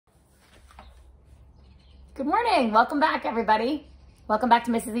Good morning. Welcome back, everybody. Welcome back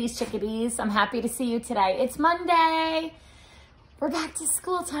to Mrs.E's Chickadees. I'm happy to see you today. It's Monday. We're back to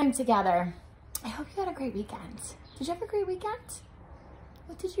school time together. I hope you had a great weekend. Did you have a great weekend?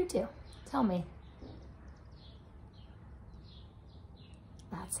 What did you do? Tell me.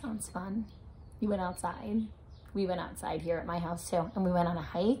 That sounds fun. You went outside. We went outside here at my house too, and we went on a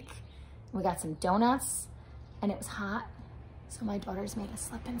hike. We got some donuts, and it was hot, so my daughters made a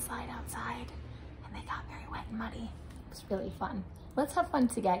slip and slide outside, and they got very wet and muddy. It was really fun. Let's have fun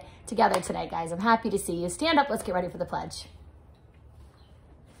together today, guys. I'm happy to see you. Stand up. Let's get ready for the pledge.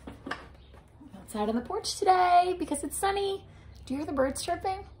 I'm outside on the porch today because it's sunny. Do you hear the birds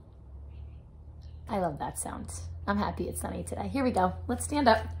chirping? I love that sound. I'm happy it's sunny today. Here we go. Let's stand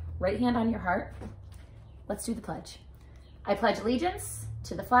up. Right hand on your heart. Let's do the pledge. I pledge allegiance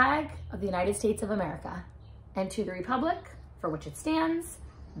to the flag of the United States of America and to the republic for which it stands,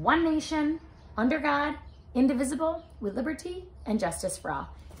 one nation, under God, indivisible, with liberty and justice for all.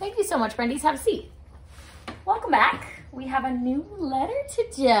 Thank you so much, friendies. Have a seat. Welcome back. We have a new letter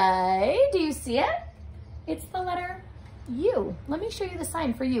today. Do you see it? It's the letter U. Let me show you the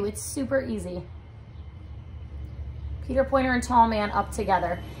sign for U. It's super easy. Peter, pointer, and tall man up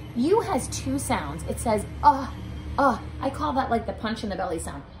together. U has two sounds. It says, I call that like the punch in the belly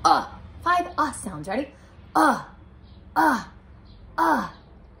sound. 5 sounds. Ready?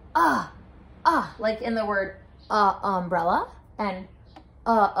 Like in the word umbrella and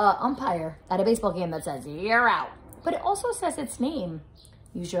umpire at a baseball game that says you're out. But it also says its name.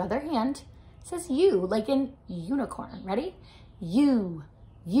 Use your other hand. It says U, like in unicorn. Ready? U.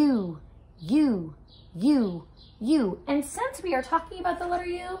 And since we are talking about the letter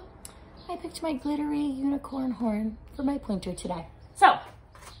U, I picked my glittery unicorn horn for my pointer today. So,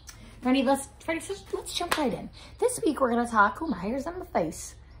 ready? Let's jump right in. This week we're gonna talk, oh my hair's on my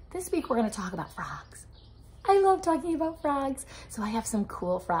face. This week we're gonna talk about frogs. I love talking about frogs. So I have some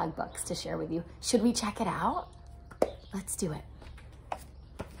cool frog books to share with you. Should we check it out? Let's do it.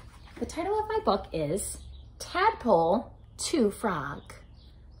 The title of my book is Tadpole to Frog.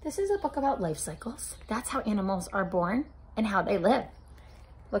 This is a book about life cycles. That's how animals are born and how they live.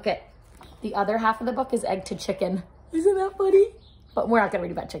 Look at the other half of the book is egg to chicken. Isn't that funny? But we're not gonna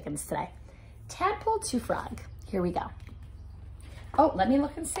read about chickens today. Tadpole to Frog. Here we go. Oh, let me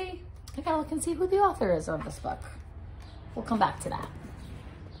look and see. I gotta look and see who the author is of this book. We'll come back to that.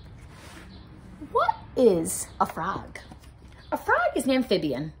 What is a frog? A frog is an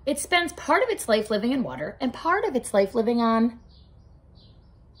amphibian. It spends part of its life living in water and part of its life living on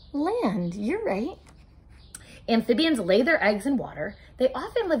land. You're right. Amphibians lay their eggs in water. They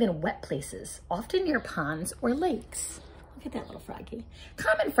often live in wet places, often near ponds or lakes. Look at that little froggy.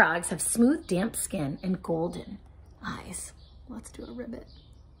 Common frogs have smooth, damp skin and golden eyes. Let's do a ribbit.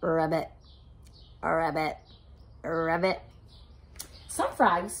 Ribbit, ribbit, ribbit. Some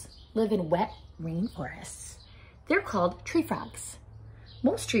frogs live in wet rainforests. They're called tree frogs.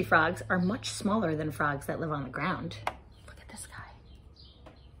 Most tree frogs are much smaller than frogs that live on the ground. Look at this guy.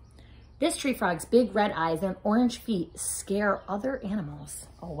 This tree frog's big red eyes and orange feet scare other animals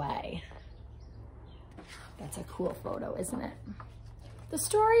away. That's a cool photo, isn't it? The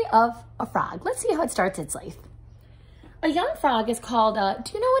story of a frog. Let's see how it starts its life. A young frog is called,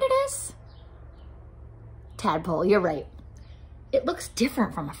 do you know what it is? Tadpole, you're right. It looks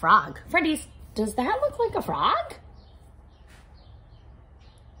different from a frog. Friendies, does that look like a frog?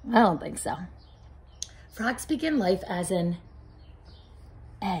 I don't think so. Frogs begin life as an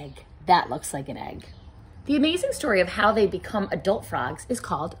egg. That looks like an egg. The amazing story of how they become adult frogs is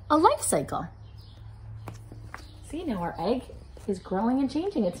called a life cycle. See, now our egg is growing and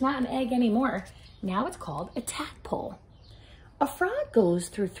changing. It's not an egg anymore. Now it's called a tadpole. A frog goes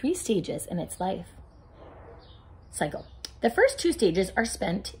through 3 stages in its life cycle. The first 2 stages are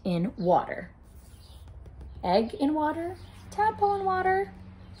spent in water. Egg in water, tadpole in water,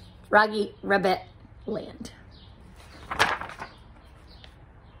 froggy, ribbit, land.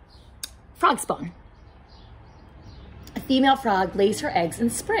 Frog spawn. A female frog lays her eggs in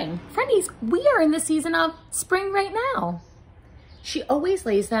spring. Friendies, we are in the season of spring right now. She always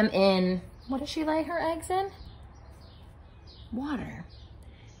lays them in, what does she lay her eggs in? Water.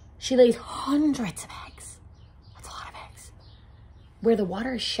 She lays hundreds of eggs. That's a lot of eggs. Where the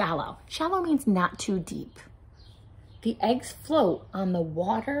water is shallow. Shallow means not too deep. The eggs float on the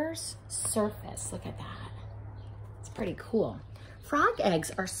water's surface. Look at that. It's pretty cool. Frog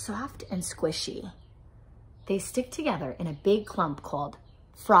eggs are soft and squishy. They stick together in a big clump called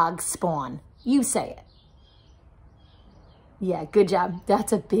frog spawn. You say it. Yeah, good job.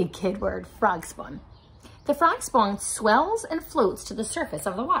 That's a big kid word, frog spawn. The frog spawn swells and floats to the surface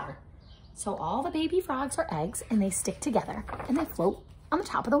of the water. So all the baby frogs are eggs and they stick together and they float on the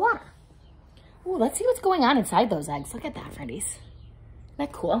top of the water. Ooh, let's see what's going on inside those eggs. Look at that, friendies. Isn't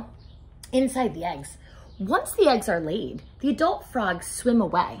that cool? Inside the eggs. Once the eggs are laid, the adult frogs swim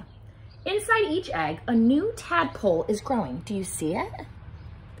away. Inside each egg, a new tadpole is growing. Do you see it?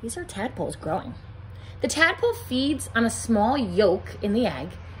 These are tadpoles growing. The tadpole feeds on a small yolk in the egg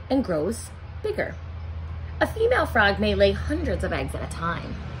and grows bigger. A female frog may lay hundreds of eggs at a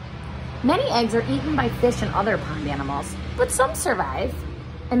time. Many eggs are eaten by fish and other pond animals, but some survive,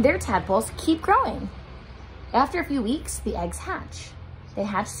 and their tadpoles keep growing. After a few weeks, the eggs hatch. They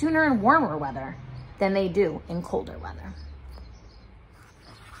hatch sooner in warmer weather than they do in colder weather.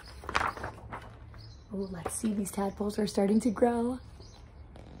 Oh, let's see, these tadpoles are starting to grow.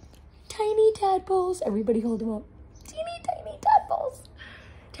 Tiny tadpoles. Everybody hold them up. Teeny tiny tadpoles.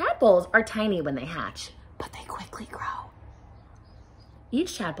 Tadpoles are tiny when they hatch, but they quickly grow.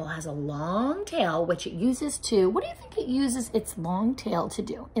 Each tadpole has a long tail, which it uses to, what do you think it uses its long tail to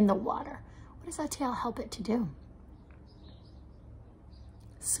do in the water? What does that tail help it to do?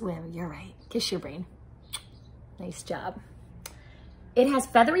 Swim, you're right. Kiss your brain. Nice job. It has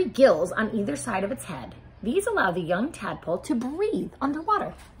feathery gills on either side of its head. These allow the young tadpole to breathe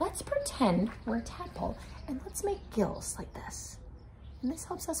underwater. Let's pretend we're a tadpole and let's make gills like this. And this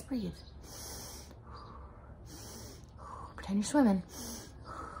helps us breathe. Pretend you're swimming.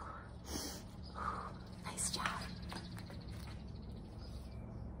 Nice job.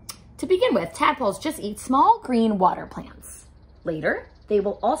 To begin with, tadpoles just eat small green water plants. Later, they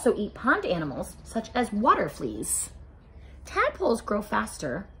will also eat pond animals such as water fleas. Tadpoles grow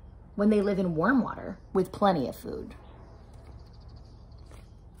faster when they live in warm water with plenty of food.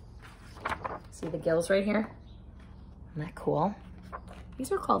 See the gills right here? Isn't that cool?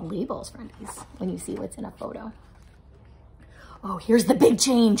 These are called labels, friendies, when you see what's in a photo. Oh, here's the big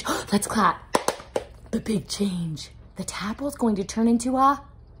change. Let's clap. The big change. The tadpole's going to turn into a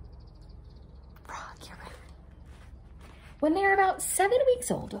frog. You're right. When they're about 7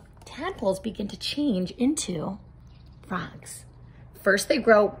 weeks old, tadpoles begin to change into frogs. First, they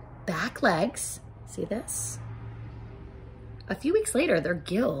grow back legs. See this? A few weeks later, their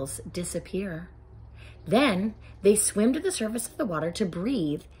gills disappear. Then they swim to the surface of the water to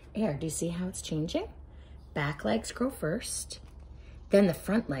breathe air. Do you see how it's changing? Back legs grow first. Then the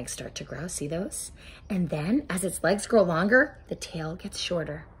front legs start to grow. See those? And then as its legs grow longer, the tail gets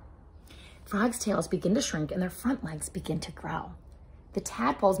shorter. Frogs' tails begin to shrink and their front legs begin to grow. The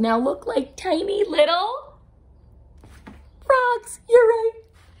tadpoles now look like tiny little frogs. You're right.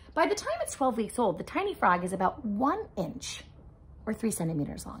 By the time it's 12 weeks old, the tiny frog is about 1 inch or 3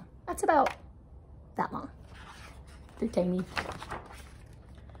 centimeters long. That's about that long. They're tiny.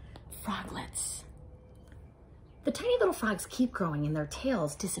 Froglets. The tiny little frogs keep growing and their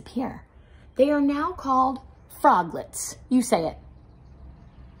tails disappear. They are now called froglets. You say it.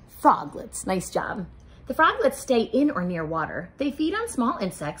 Froglets. Nice job. The froglets stay in or near water. They feed on small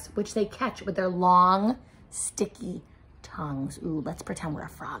insects, which they catch with their long, sticky tongues. Ooh, let's pretend we're a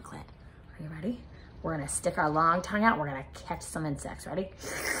froglet. Are you ready? We're gonna stick our long tongue out. We're gonna catch some insects. Ready?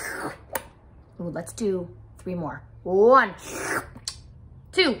 Ooh, let's do 3 more. 1,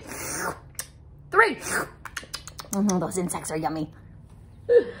 2, 3. Those insects are yummy.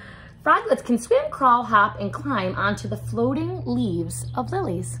 Froglets can swim, crawl, hop, and climb onto the floating leaves of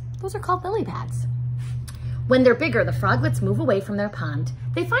lilies. Those are called lily pads. When they're bigger, the froglets move away from their pond.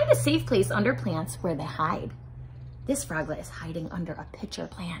 They find a safe place under plants where they hide. This froglet is hiding under a pitcher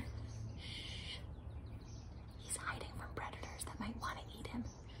plant. Shh. He's hiding from predators that might want to eat him.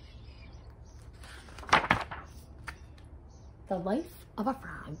 The life of a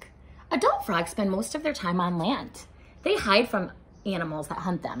frog. Adult frogs spend most of their time on land. They hide from animals that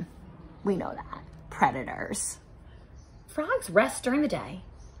hunt them. We know that. Predators. Frogs rest during the day.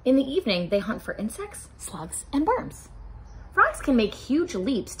 In the evening, they hunt for insects, slugs, and worms. Frogs can make huge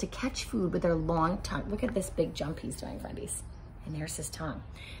leaps to catch food with their long tongue. Look at this big jump he's doing, friendies. And there's his tongue.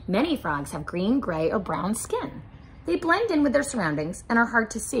 Many frogs have green, gray, or brown skin. They blend in with their surroundings and are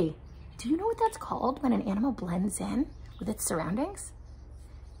hard to see. Do you know what that's called when an animal blends in with its surroundings?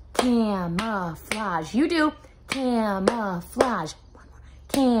 Camouflage. You do. Camouflage.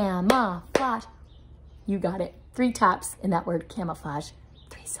 Camouflage. You got it. 3 taps in that word camouflage.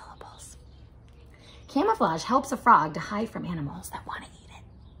 3 syllables. Camouflage helps a frog to hide from animals that want to eat it.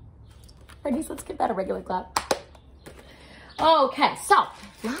 Friendies, let's give that a regular clap. Okay, so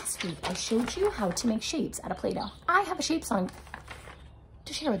last week I showed you how to make shapes out of Play-Doh. I have a shape song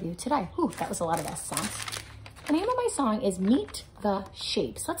to share with you today. Ooh, that was a lot of S sounds. The name of my song is Meet the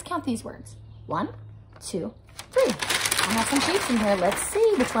Shapes. Let's count these words. 1, 2, 3. I have some shapes in here. Let's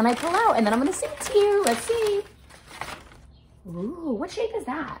see which one I pull out, and then I'm gonna sing to you. Let's see. Ooh, what shape is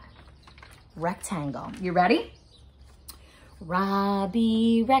that? Rectangle. You ready?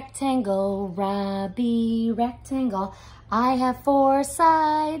 Robbie rectangle, Robbie rectangle. I have 4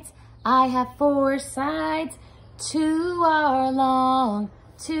 sides, I have 4 sides. 2 are long,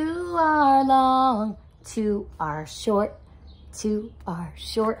 2 are long, 2 are short, 2 are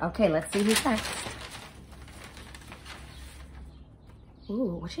short. Okay, let's see who's next.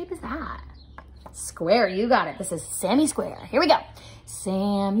 Ooh, what shape is that? Square, you got it. This is Sammy Square. Here we go.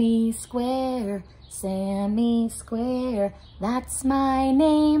 Sammy Square, Sammy Square. That's my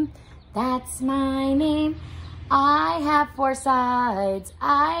name, that's my name. I have 4 sides,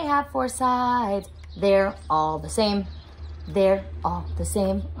 I have 4 sides. They're all the same, they're all the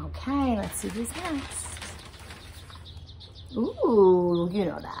same. Okay, let's see who's next. Ooh, you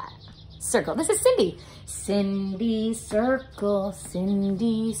know that. Circle, this is Cindy. Cindy circle,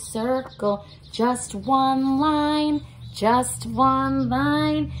 Cindy circle. Just 1 line, just 1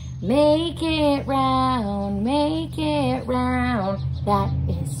 line. Make it round, make it round. That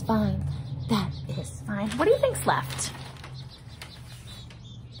is fine, that is fine. What do you think's left?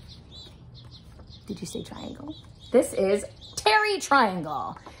 Did you say triangle? This is Terry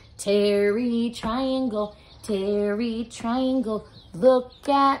triangle. Terry triangle, Terry triangle. Look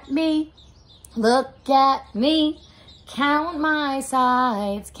at me, look at me. Count my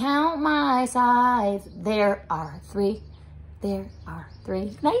sides, count my sides. There are 3, there are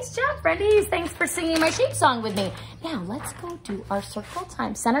 3. Nice job, friendies. Thanks for singing my shape song with me. Now let's go do our circle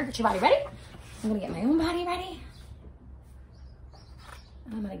time. Center, get your body ready. I'm gonna get my own body ready.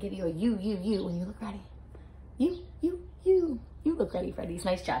 And I'm gonna give you a you when you look ready. You look ready, friendies.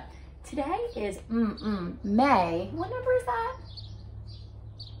 Nice job. Today is May. What number is that?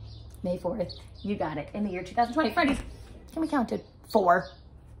 May 4th. You got it. In the year 2020. Friendies, can we count it? 4.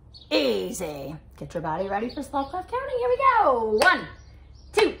 Easy. Get your body ready for slow clap counting. Here we go. 1,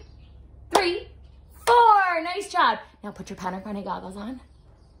 2, 3, 4. Nice job. Now put your pattern finding goggles on.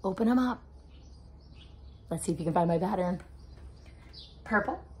 Open them up. Let's see if you can find my pattern.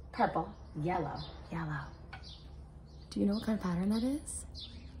 Purple, purple, yellow, yellow. Do you know what kind of pattern that is?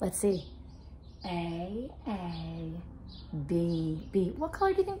 Let's see. A, B, B. What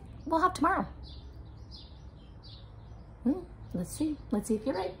color do you think we'll have tomorrow? Let's see. Let's see if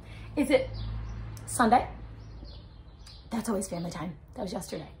you're right. Is it Sunday? That's always family time. That was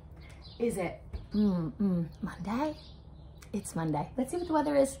yesterday. Is it Monday? It's Monday. Let's see what the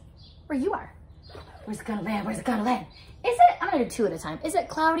weather is where you are. Where's it gonna land? Where's it gonna land? Is it, I'm gonna do 2 at a time. Is it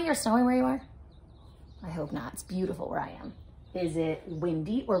cloudy or snowing where you are? I hope not. It's beautiful where I am. Is it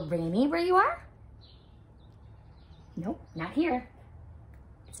windy or rainy where you are? Nope, not here.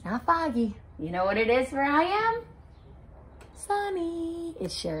 It's not foggy. You know what it is where I am? Sunny.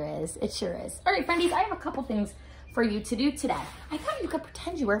 It sure is. It sure is. All right, friendies, I have a couple things for you to do today. I thought you could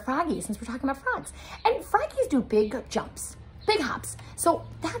pretend you were a froggy since we're talking about frogs. And froggies do big jumps, big hops. So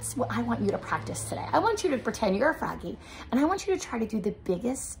that's what I want you to practice today. I want you to pretend you're a froggy, and I want you to try to do the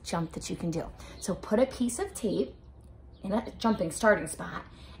biggest jump that you can do. So put a piece of tape in a jumping starting spot,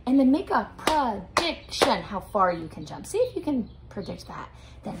 and then make a prediction how far you can jump. See if you can predict that.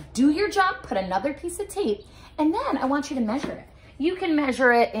 Then do your jump, put another piece of tape, and then I want you to measure it. You can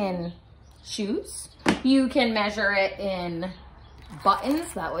measure it in shoes. You can measure it in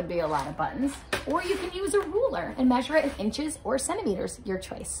buttons. That would be a lot of buttons. Or you can use a ruler and measure it in inches or centimeters, your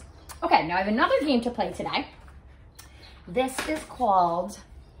choice. Okay, now I have another game to play today. This is called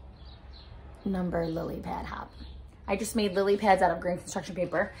Number Lily Pad Hop. I just made lily pads out of green construction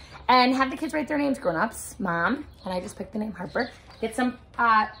paper and have the kids write their names, grown-ups, Mom, and I just picked the name Harper. Get some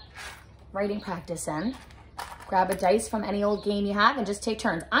writing practice in. Grab a dice from any old game you have and just take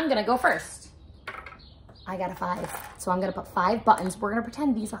turns. I'm gonna go first. I got a 5, so I'm gonna put 5 buttons. We're gonna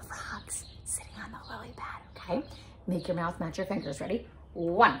pretend these are frogs sitting on the lily pad, okay? Make your mouth match your fingers. Ready?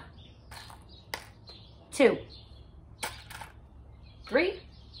 1, 2, 3,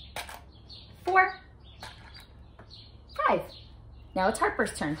 4, 5. Now it's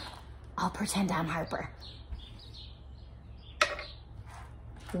Harper's turn. I'll pretend I'm Harper.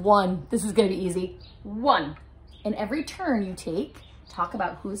 1. This is gonna be easy. 1. And every turn you take, talk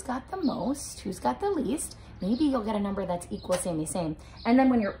about who's got the most, who's got the least. Maybe you'll get a number that's equal, same. And then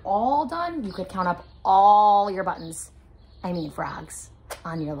when you're all done, you could count up all your buttons. I mean frogs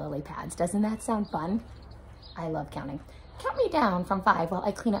on your lily pads. Doesn't that sound fun? I love counting. Count me down from 5 while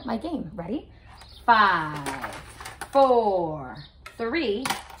I clean up my game. Ready? 5, 4, 3,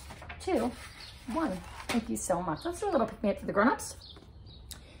 2, 1. Thank you so much. Let's do a little pick-me-up for the grown-ups.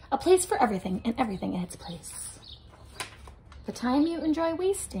 A place for everything and everything in its place. The time you enjoy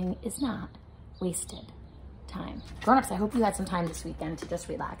wasting is not wasted time. Grown-ups, I hope you had some time this weekend to just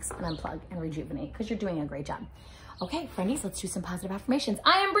relax and unplug and rejuvenate because you're doing a great job. Okay, friendies, let's do some positive affirmations.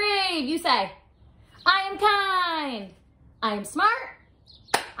 I am brave, you say. I am kind. I am smart.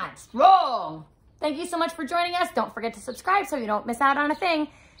 I'm strong. Thank you so much for joining us. Don't forget to subscribe so you don't miss out on a thing.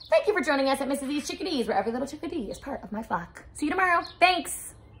 Thank you for joining us at Mrs.E's Chickadees, where every little chickadee is part of my flock. See you tomorrow.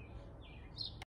 Thanks.